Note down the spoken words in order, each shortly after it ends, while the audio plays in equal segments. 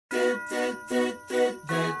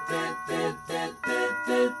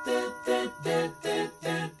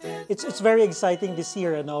it's very exciting this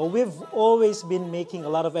year. You know? We've always been making a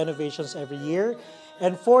lot of innovations every year.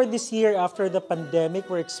 And for this year, after the pandemic,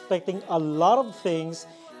 we're expecting a lot of things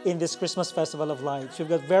in this Christmas Festival of Lights. We've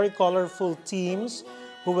got very colorful teams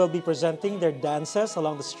who will be presenting their dances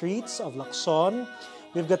along the streets of Lacson.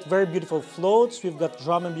 We've got very beautiful floats. We've got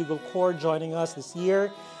drum and bugle corps joining us this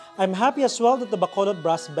year. I'm happy as well that the Bacolod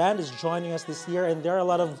Brass Band is joining us this year, and there are a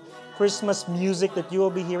lot of Christmas music that you will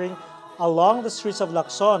be hearing along the streets of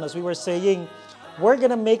Lacson. As we were saying, we're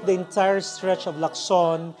gonna make the entire stretch of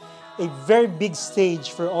Lacson a very big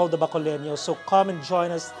stage for all the Bacoleños. So come and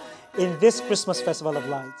join us in this Christmas Festival of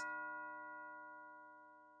Lights.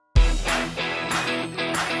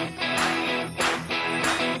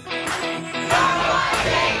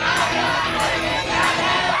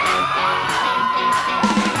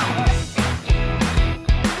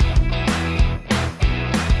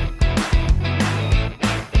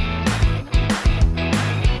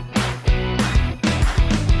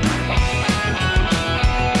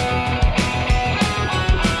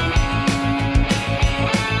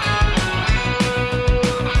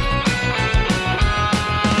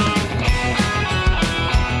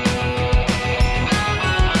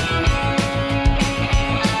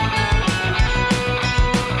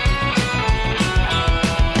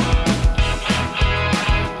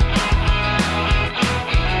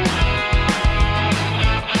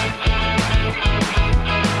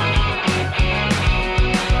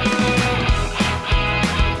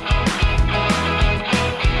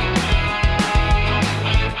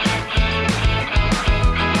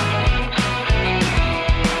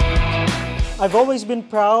 I've always been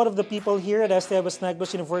proud of the people here at STI West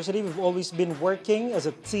Negros University. We've always been working as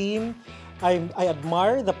a team. I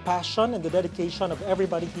admire the passion and the dedication of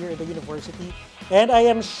everybody here at the university. And I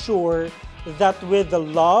am sure that with the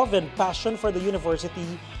love and passion for the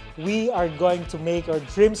university, we are going to make our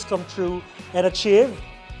dreams come true and achieve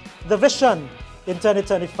the vision in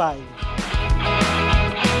 2025.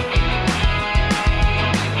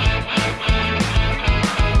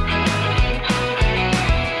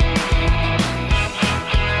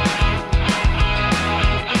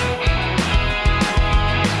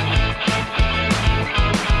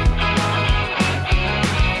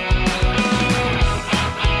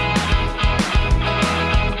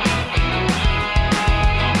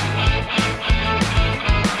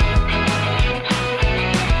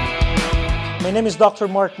 My name is Dr.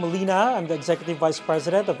 Mark Molina. I'm the Executive Vice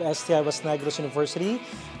President of STI West Negros University.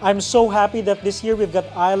 I'm so happy that this year we've got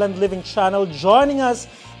Island Living Channel joining us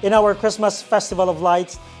in our Christmas Festival of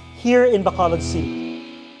Lights here in Bacolod City.